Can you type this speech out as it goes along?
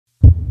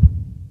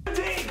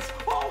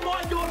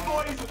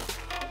boys.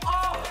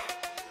 Oh.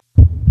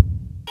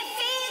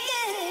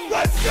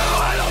 Let's go,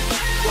 Adam.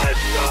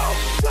 Let's go.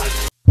 Let's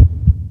go.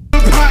 The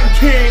Prime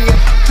King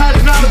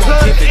has now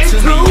turned into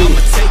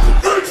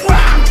the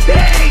Prime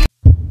King.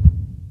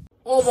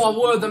 Oh my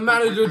word, the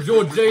manager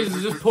George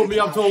Jesus just put me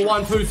up to a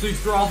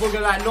 1-2-6 draft. Look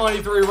at that,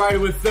 93 rated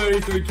with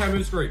 33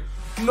 chemistry.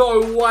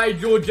 No way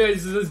George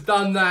Jesus has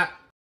done that.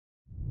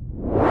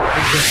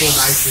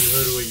 Formation,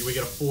 who do we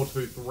get a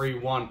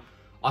 4-2-3-1.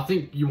 I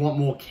think you want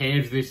more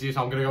cams this year,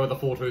 so I'm going to go with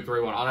the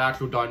 4-2-3-1. I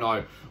actually don't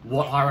know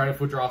what high-rated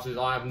foot drafts is.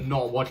 I have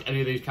not watched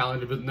any of these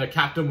calendars, but the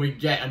captain we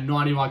get, a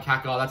 91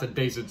 Kaka, that's a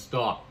decent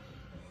start.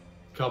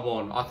 Come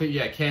on. I think,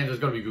 yeah, cams, there's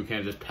got to be good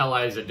cams. There's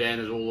Pele's,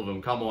 Zidane, all of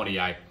them. Come on,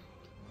 EA.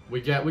 We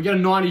get a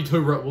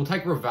 92, we'll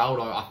take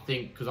Rivaldo, I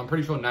think, because I'm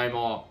pretty sure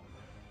Neymar,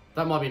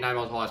 that might be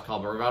Neymar's highest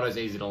card, but Rivaldo's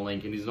easy to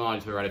link, and he's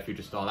 92 rated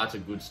future star. That's a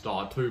good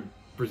start. 2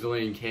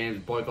 Brazilian cams,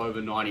 both over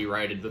 90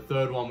 rated. The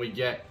third one we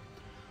get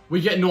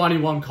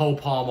 91 Cole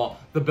Palmer,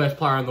 the best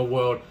player in the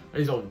world.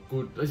 This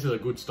is a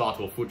good start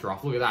to a foot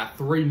draft. Look at that,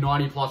 3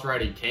 90+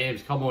 rated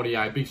cams. Come on,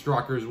 EA, big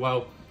striker as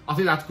well. I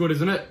think that's good,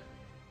 isn't it?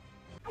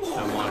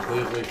 Don't mind,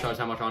 clearly shows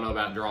how much I know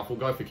about draft. We'll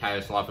go for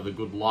KSI for the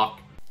good luck.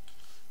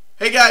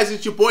 Hey guys,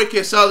 it's your boy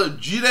KSI, the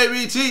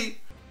GWT.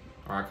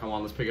 Alright, come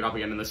on, let's pick it up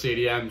again in the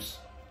CDMs.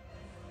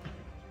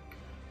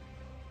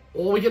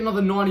 Oh, we get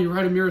another 90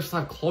 rated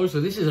Miroslav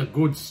closer. This is a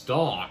good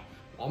start.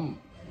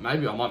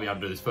 Maybe I might be able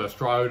to do this first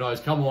try. Who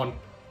knows? Come on.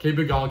 Keep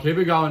it going. Keep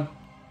it going.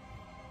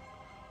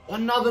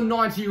 Another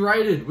 90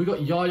 rated. We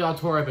got Yaya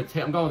Toure, but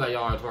I'm going with that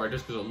Yaya Toure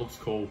just because it looks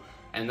cool.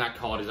 And that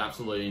card is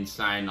absolutely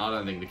insane. I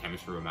don't think the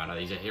chemistry will matter.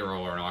 He's a hero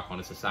or an icon.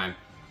 It's the same.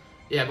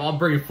 Yeah, but I'm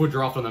bringing foot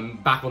draft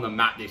back on the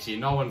map this year.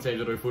 No one seems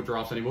to do foot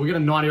drafts anymore. We get a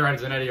 90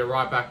 rated Zanetti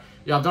right back.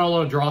 Yeah, I've done a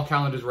lot of draft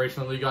calendars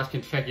recently. You guys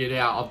can check it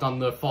out. I've done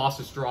the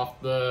fastest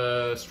draft,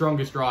 the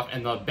strongest draft,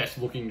 and the best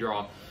looking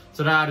draft.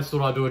 So today I just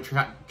thought I'd do a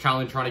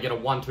challenge trying to get a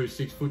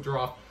 1-2-6 foot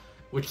draft,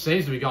 which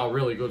seems to be going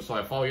really good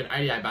so far. We got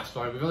 88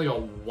 Bastone. We've only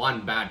got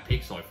 1 bad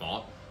pick so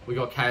far. We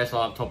got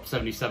KSI up top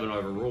 77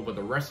 overall, but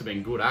the rest have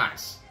been good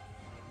acts.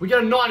 We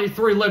get a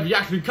 93 left.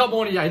 Actually, come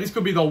on, EA. This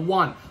could be the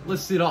one.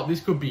 Let's sit up. This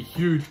could be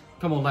huge.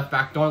 Come on, left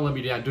back. Don't let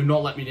me down. Do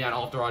not let me down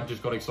after I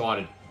just got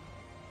excited.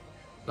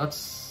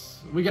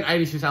 We get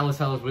 86 Alice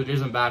Tellers, which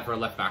isn't bad for a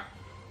left back.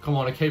 Come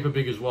on, a keeper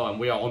big as well, and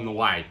we are on the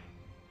way.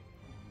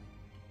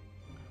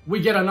 We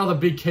get another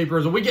big keeper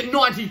as well. We get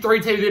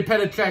 93 TV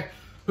Petacek,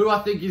 who I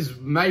think is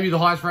maybe the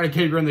highest rated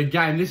keeper in the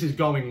game. This is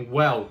going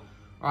well.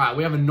 Alright,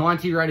 we have a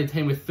 90 rated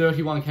team with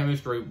 31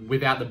 chemistry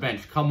without the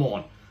bench. Come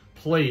on.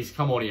 Please,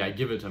 come on, EA.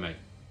 Give it to me.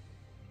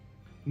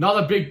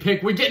 Another big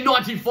pick. We get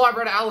 95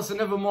 rated Allison.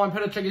 Never mind.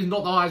 Petacek is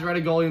not the highest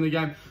rated goalie in the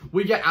game.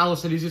 We get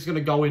Allison. He's just going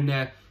to go in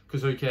there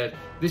because who cares?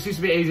 This used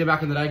to be easier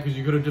back in the day because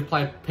you could have just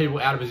played people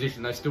out of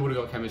position. They still would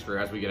have got chemistry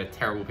as we get a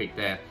terrible pick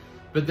there.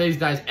 But these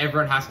days,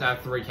 Everett has to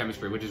have 3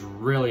 chemistry, which is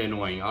really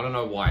annoying. I don't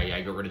know why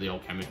EA got rid of the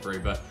old chemistry,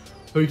 but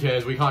who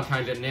cares? We can't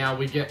change it now.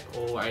 We get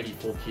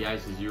 84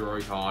 Chiesa Euro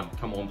card.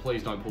 Come on,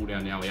 please don't pull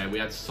down now, EA. We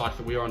are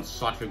on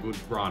such a good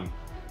run.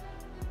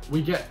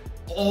 We get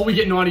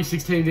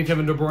 96 teams in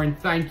Kevin De Bruyne.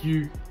 Thank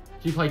you.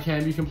 Can you play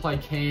Cam? You can play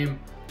Cam.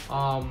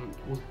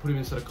 We'll put him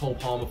instead of Cole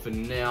Palmer for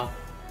now.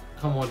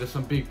 Come on, there's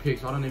some big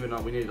picks. I don't even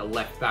know. We need a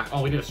left back.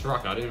 Oh, we need a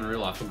striker. I didn't even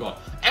realize. I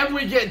forgot. And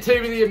we get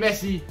Timothy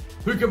Messi,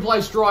 who can play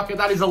striker.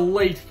 That is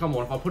elite. Come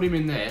on, if I put him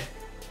in there,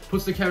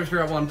 puts the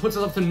chemistry at 1, puts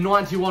it up to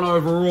 91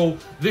 overall.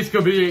 This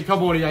could be it.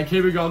 Come on, EA.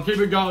 Keep it going. Keep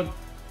it going.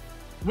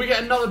 We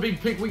get another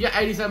big pick. We get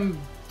 87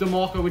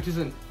 DeMarco, which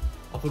isn't...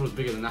 I thought it was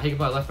bigger than that. He can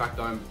play left back,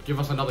 though. Give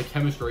us another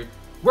chemistry.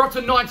 We're up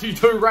to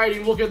 92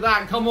 rating. Look at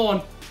that. Come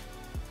on.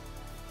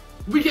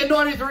 We get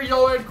 93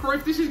 Johan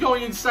Cruyff. This is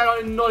going insane.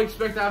 I did not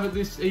expect to have it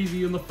this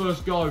easy in the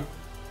first go.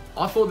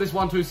 I thought this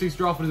 1-2-6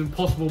 draft was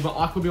impossible, but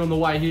I could be on the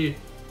way here.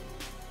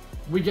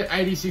 We get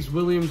 86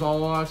 Williams.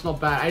 Oh, it's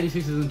not bad.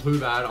 86 isn't too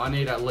bad. I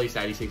need at least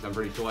 86, I'm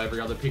pretty sure, every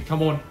other pick.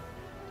 Come on.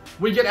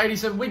 We get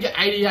 87. We get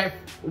 88.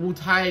 We'll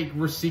take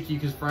Rosicky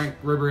because Frank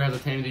Ribery has a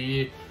team of the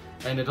year,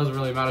 and it doesn't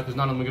really matter because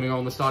none of them are going to go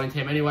on the starting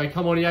team anyway.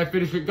 Come on, EA.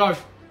 Finish it. Go.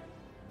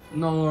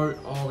 No.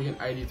 Oh, we get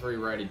 83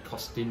 rated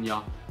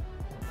Costinha.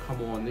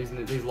 Come on,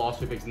 these last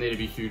 2 picks need to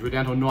be huge. We're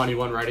down to a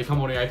 91 rated.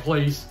 Come on, EA,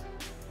 please.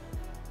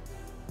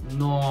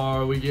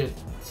 No, we get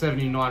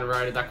 79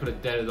 rated. That could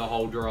have deaded the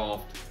whole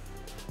draft.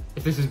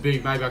 If this is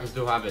big, maybe I can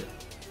still have it.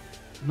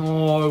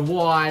 No,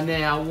 why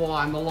now?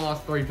 Why? And the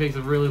last 3 picks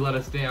have really let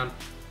us down.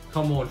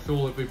 Come on,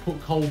 surely if we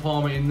put Cole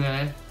Palmer in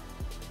there,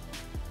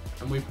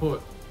 and we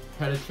put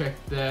Petacek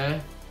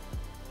there,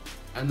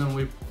 and then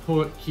we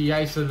put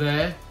Chiesa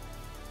there,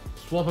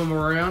 swap them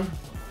around.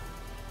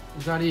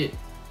 Is that it?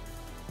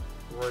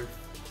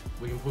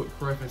 We can put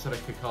Cruyff instead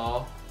of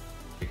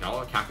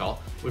Kaka.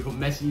 We put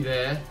Messi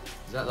there.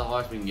 Is that the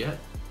highest we can get?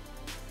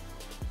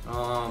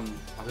 I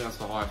think that's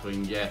the highest we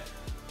can get.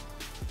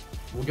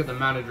 We'll get the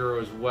manager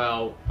as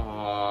well.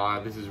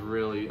 This is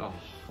really... I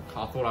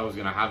thought I was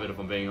going to have it if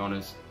I'm being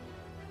honest.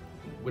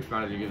 Which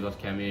manager gives us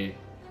chem here?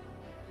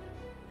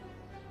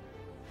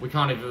 We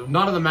can't even...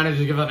 None of the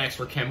managers give us an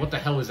extra chem. What the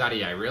hell is that,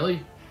 EA?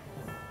 Really?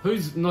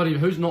 Who's not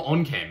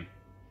on cam?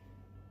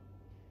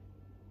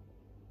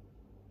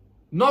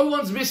 No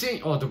one's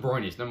missing. Oh, De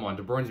Bruyne is. Never mind.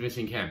 De Bruyne's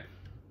missing cam.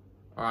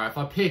 Alright,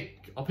 I'll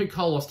pick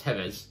Carlos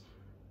Tevez.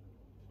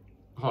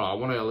 Hold on, I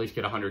want to at least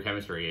get 100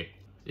 chemistry here.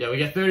 Yeah, we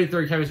get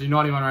 33 chemistry,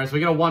 91 rating. So we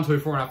get a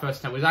 1-2-4 in our first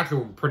attempt. It was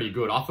actually pretty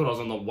good. I thought I was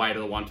on the way to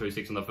the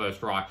 1-2-6 on the first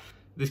try.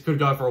 This could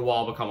go for a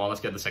while, but come on, let's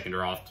get the second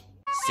draft.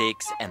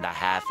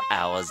 6.5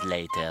 hours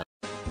later.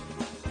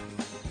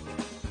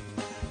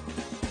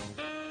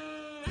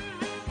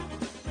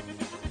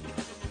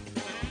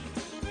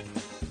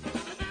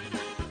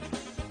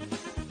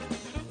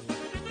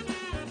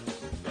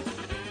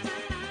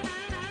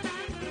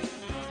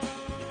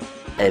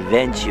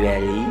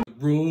 Eventually.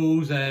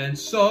 Rules, and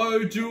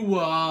so do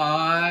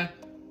I.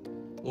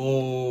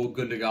 Oh,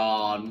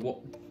 Gundogan. What?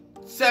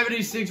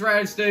 76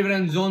 rated Steven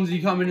and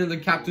Zonzi coming in the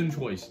captain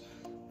choice.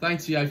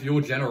 Thanks, EA, for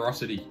your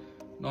generosity.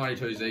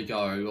 92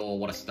 Zico. Oh,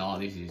 what a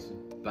start this is.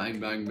 Bang,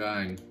 bang,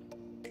 bang.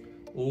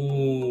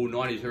 Oh,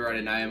 92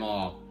 rated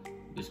Neymar.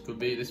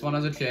 This one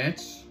has a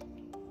chance.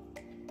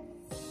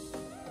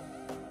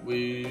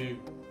 We've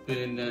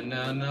been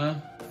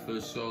a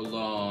for so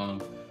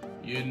long.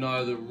 You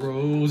know the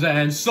rules,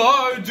 and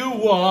so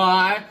do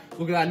I.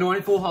 Look at that,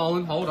 94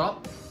 Haaland. Hold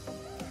up.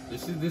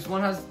 This one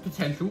has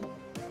potential.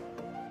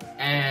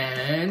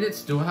 And it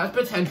still has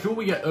potential.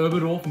 We get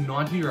Urbadorf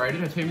 90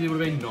 rated. Her team would have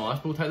been nice,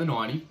 but we'll take the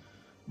 90.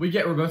 We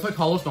get Roberto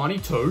Carlos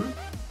 92.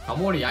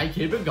 Come on, EA,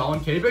 keep it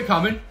going, keep it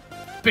coming.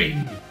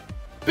 Bing!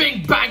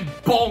 Bing, bang,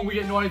 bong! We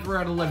get 93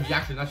 out of 11.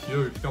 Jackson, that's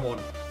huge. Come on.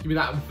 Give me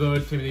that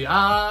third team of the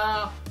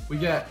year. We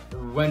get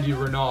Wendy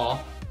Renard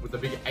with the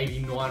big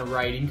 89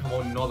 rating. Come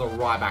on, another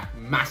right back.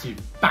 Massive.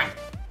 Bang!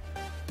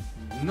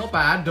 Not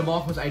bad.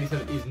 DeMarcus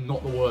 87 is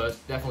not the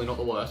worst. Definitely not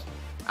the worst.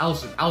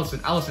 Allison.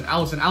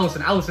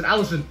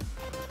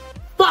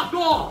 Fuck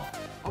off!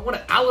 I want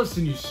an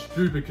Allison, you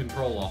stupid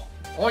controller.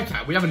 Okay,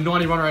 we have a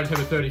 91 rated team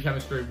with 30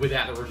 chemistry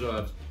without the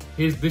reserves.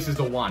 This is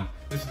the one.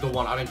 This is the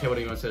one. I don't care what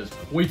anyone says.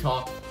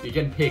 Quita, you're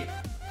getting picked.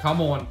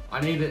 Come on. I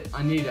need it.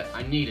 I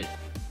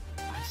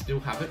still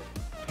have it.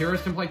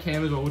 Perez can play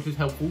cam as well, which is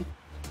helpful.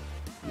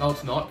 No,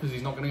 it's not, because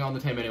he's not going to go on the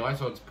team anyway,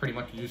 so it's pretty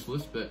much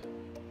useless, but...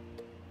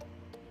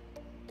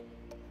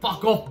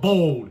 Fuck off,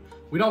 bald!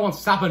 We don't want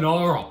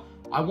Saponara.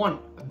 I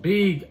want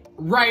big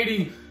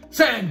rating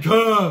Sam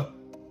Kerr!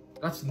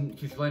 Can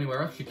she play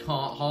anywhere else? She can't.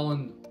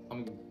 Haaland,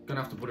 I'm going to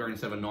have to put her in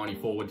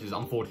 794, which is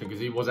unfortunate, because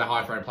he was our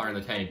highest rated player in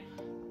the team,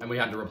 and we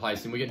had to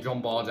replace him. We get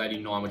John Barnes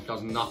 89, which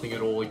does nothing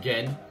at all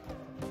again,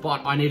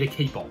 but I need a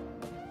keeper.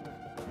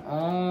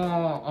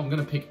 Oh, I'm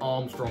going to pick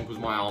Armstrong, because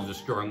my arms are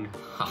strong.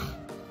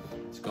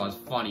 This guy's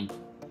funny.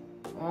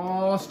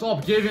 Oh,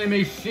 stop giving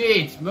me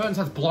shit. Mertens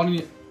has blood in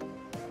it.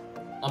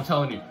 I'm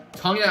telling you.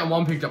 Tongue out in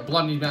one picture,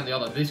 blood in his mouth in the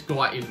other. This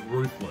guy is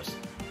ruthless.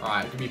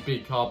 Alright, give me a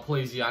big card,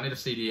 please. Yeah, I need a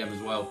CDM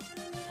as well.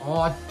 Oh,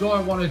 I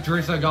don't want a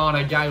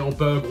Drissagana, Gay, or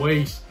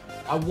Berghuis.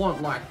 I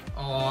want, like...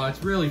 Oh,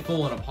 it's really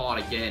falling apart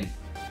again.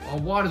 Oh,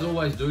 why does it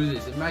always do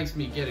this? It makes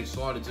me get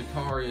excited.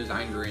 Zakari is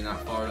angry in that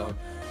photo.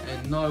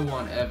 And no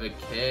one ever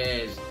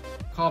cares.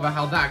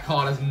 Carvajal, that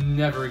card has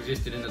never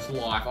existed in its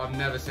life. I've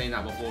never seen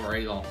that before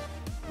either.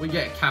 We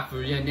get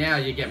Cafu. Yeah, now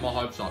you get my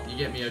hopes up. You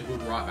get me a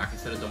good right back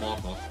instead of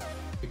DeMarcus.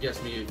 It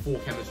gets me 4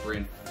 chemistry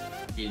and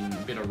in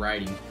a bit of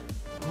rating.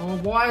 Oh,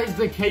 why is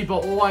the keeper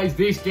always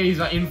this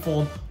geezer in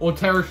form or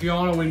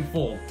Terraciano in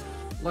form?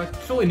 Like,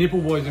 surely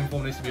Nipple Boy's in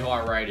form needs to be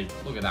higher rated.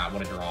 Look at that,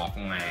 what a draft.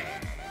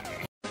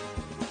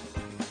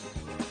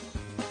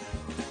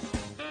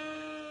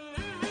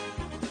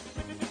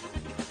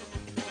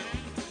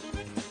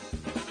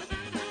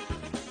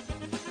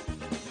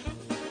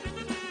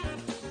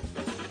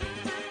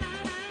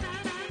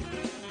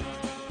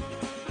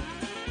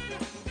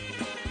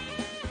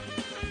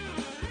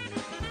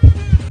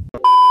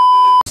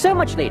 So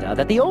much later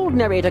that the old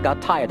narrator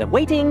got tired of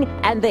waiting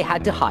and they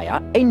had to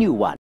hire a new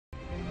one.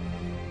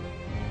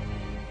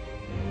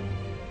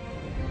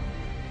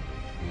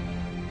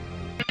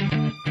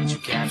 Did you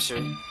capture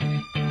it?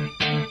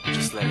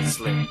 Just let it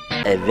slip.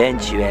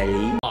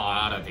 Eventually. Oh,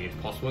 I don't think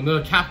it's possible. And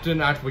the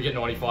captain, actually, we get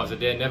 95s a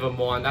day. Never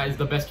mind. That is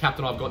the best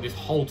captain I've got this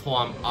whole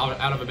time out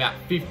of about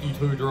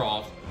 52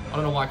 drafts. I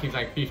don't know why I keep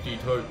saying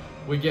 52.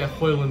 We get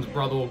Hoyland's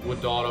brother,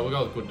 Guardado. We'll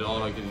go with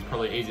Guardado because he's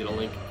probably easy to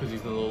link because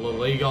he's in the La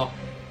Liga.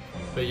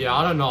 But yeah,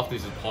 I don't know if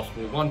this is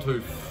possible. 1,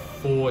 2,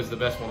 4 is the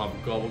best one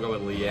I've got. We'll go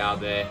with Liao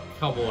there.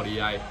 Come on,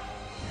 EA.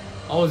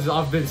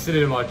 I've been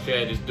sitting in my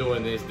chair just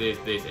doing this,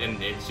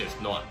 and it's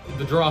just not.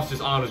 The drafts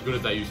just aren't as good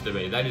as they used to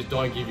be. They just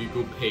don't give you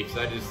good picks.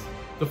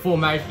 The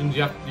formations,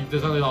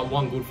 there's only like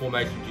one good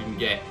formation you can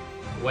get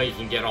where you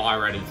can get a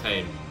high-rated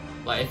team.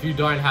 Like, if you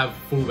don't have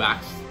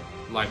fullbacks,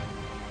 like,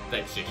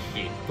 that's just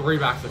shit. 3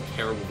 backs are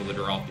terrible for the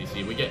draft this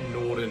year. We get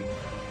Norden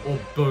or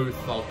Booth.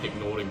 I'll pick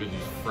Norden because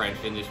he's French.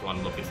 In this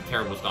one, look, it's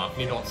terrible stuff.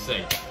 Can you not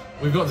see?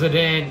 We've got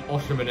Zidane,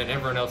 Osherman, and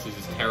everyone else is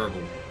just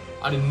terrible.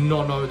 I did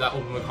not know that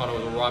Upamecano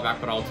was a right back,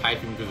 but I'll take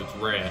him because it's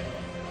rare.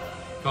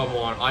 Come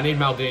on, I need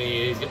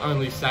Maldini. He's the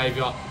only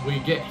saviour. We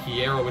get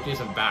Hierro, which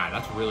isn't bad.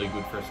 That's really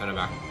good for a centre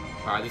back.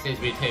 Alright, this needs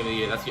to be a team of the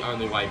year. That's the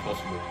only way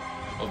possible.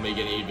 of me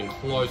getting even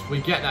close. We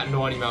get that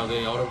 90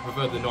 Maldini. I would have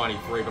preferred the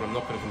 93, but I'm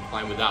not going to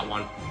complain with that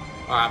one.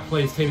 Alright,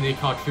 please, Team of the Year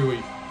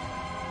Karchui.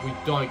 We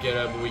don't get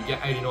it, but we get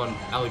 89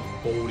 Alex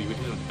Baldy, which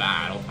isn't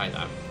bad. I'll take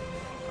that.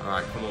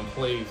 Alright, come on,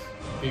 please.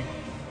 Big.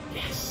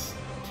 Yes.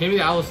 Team of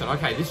the Allison.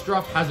 Okay, this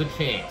draft has a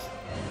chance.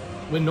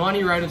 We're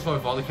 90 rated so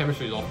far. The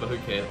chemistry's off, but who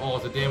cares? Oh,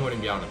 Zidane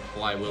wouldn't be able to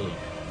play, will he?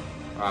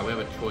 Alright, we have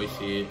a choice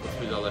here. Let's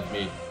choose our left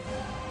mid.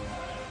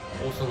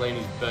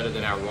 Orsolini's better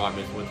than our right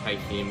mid, so we'll take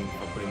him.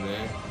 I'll put him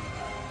there.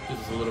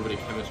 Gives us a little bit of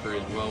chemistry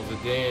as well.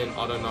 Zidane,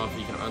 I don't know if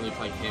he can only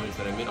play cam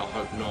instead of mid. I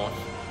hope not.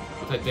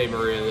 We'll take Di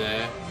Maria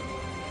there.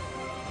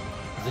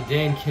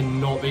 Zidane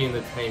cannot be in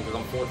the team because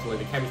unfortunately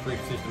the chemistry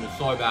system is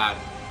so bad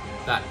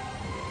that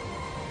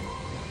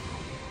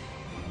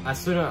as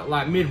soon as,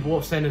 like,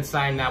 mid-warp sentence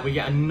saying that, we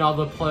get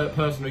another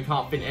person who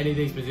can't fit any of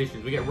these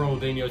positions. We get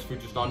Ronaldinho's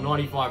Future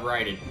 95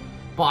 rated,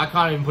 but I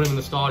can't even put him in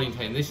the starting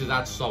team.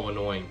 That's so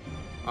annoying.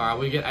 Alright,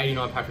 we get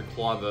 89 Patrick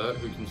Kluivert,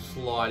 who can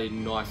slide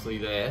in nicely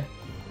there.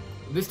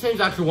 This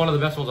team's actually one of the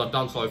best ones I've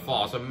done so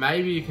far, so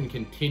maybe it can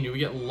continue. We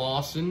get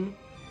Larson.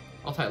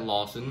 I'll take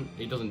Larson.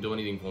 He doesn't do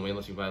anything for me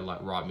unless you play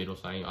like right mid or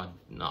something.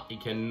 No, he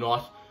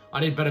cannot. I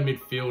need better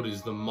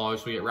midfielders the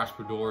most. We get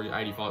Raspadori,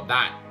 85.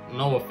 That,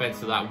 no offense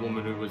to that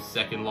woman who was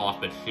second last,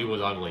 but she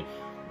was ugly.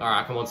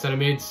 Alright, come on, centre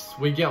mids.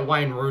 We get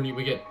Wayne Rooney.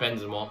 We get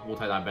Benzema. We'll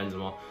take that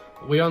Benzema.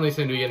 We only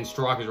seem to be getting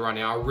strikers right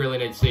now. I really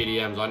need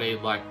CDMs. I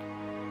need, like,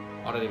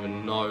 I don't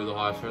even know the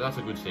highest. That's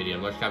a good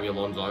CDM. Like Xabi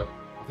Alonso.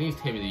 I think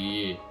he's Team of the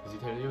Year. Is he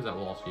Team of the Year or was that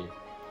last year?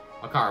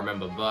 I can't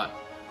remember, but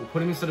we'll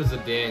put him instead of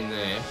Zidane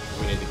there.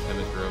 We need the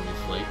chemistry,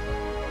 obviously.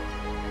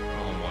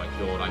 Oh my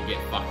god, I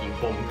get fucking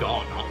bombed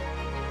on.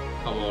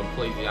 Come on,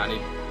 please. Yeah,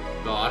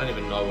 I don't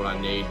even know what I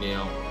need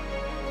now.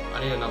 I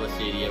need another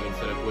CDM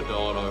instead of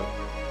Guardado.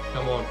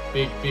 Come on,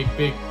 big,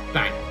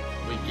 bang.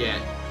 We get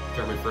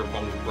Jeremy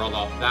Frimpong's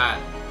brother. That,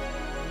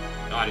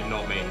 I did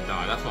not mean,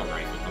 no, that's not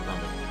racist, I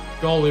promise.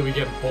 Goalie, we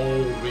get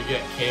Bald, we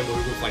get Campbell,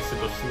 who looks like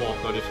Simba Sloth,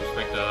 no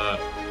disrespect to her.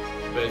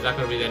 But is that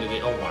going to be the end of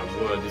the, oh my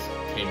word, this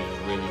team is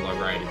really low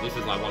rated. This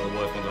is like one of the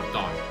worst ones I've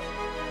done.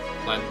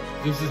 Like,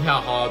 this is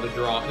how hard the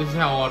draft, this is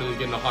how hard it is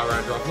getting a high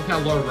rated draft. Look how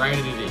low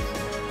rated it is.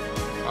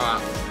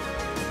 Alright.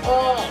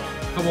 Oh!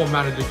 Come on,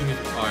 manager, give me...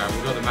 Alright,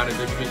 we've got the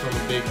manager, give me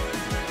something big.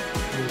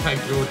 We'll take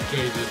George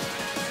Jesus.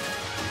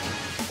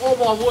 Oh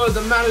my word,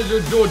 the manager,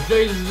 George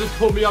Jesus, has just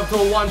put me up to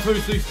a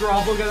 1-2-6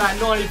 draft. Look at that,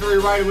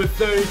 93 rated with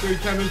 33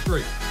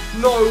 chemistry.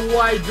 No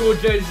way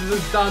George Jesus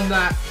has done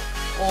that.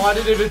 Oh, I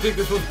didn't even think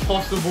this was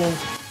possible.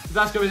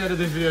 That's going to be the end of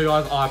this video,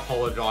 guys. I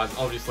apologize.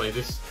 Obviously,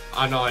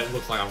 I know it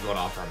looks like I've got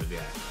after him,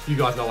 yeah. You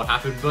guys know what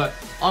happened, but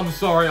I'm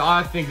sorry.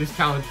 I think this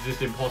challenge is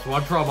just impossible. I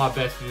tried my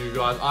best for you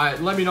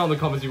guys. Let me know in the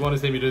comments if you want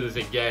to see me do this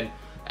again.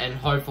 And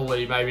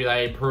hopefully, maybe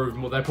they improve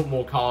more. They put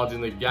more cards in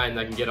the game.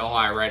 They can get a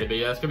higher rated. But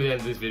yeah, that's going to be the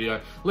end of this video.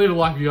 Leave a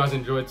like if you guys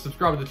enjoyed.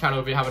 Subscribe to the channel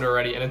if you haven't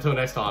already. And until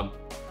next time.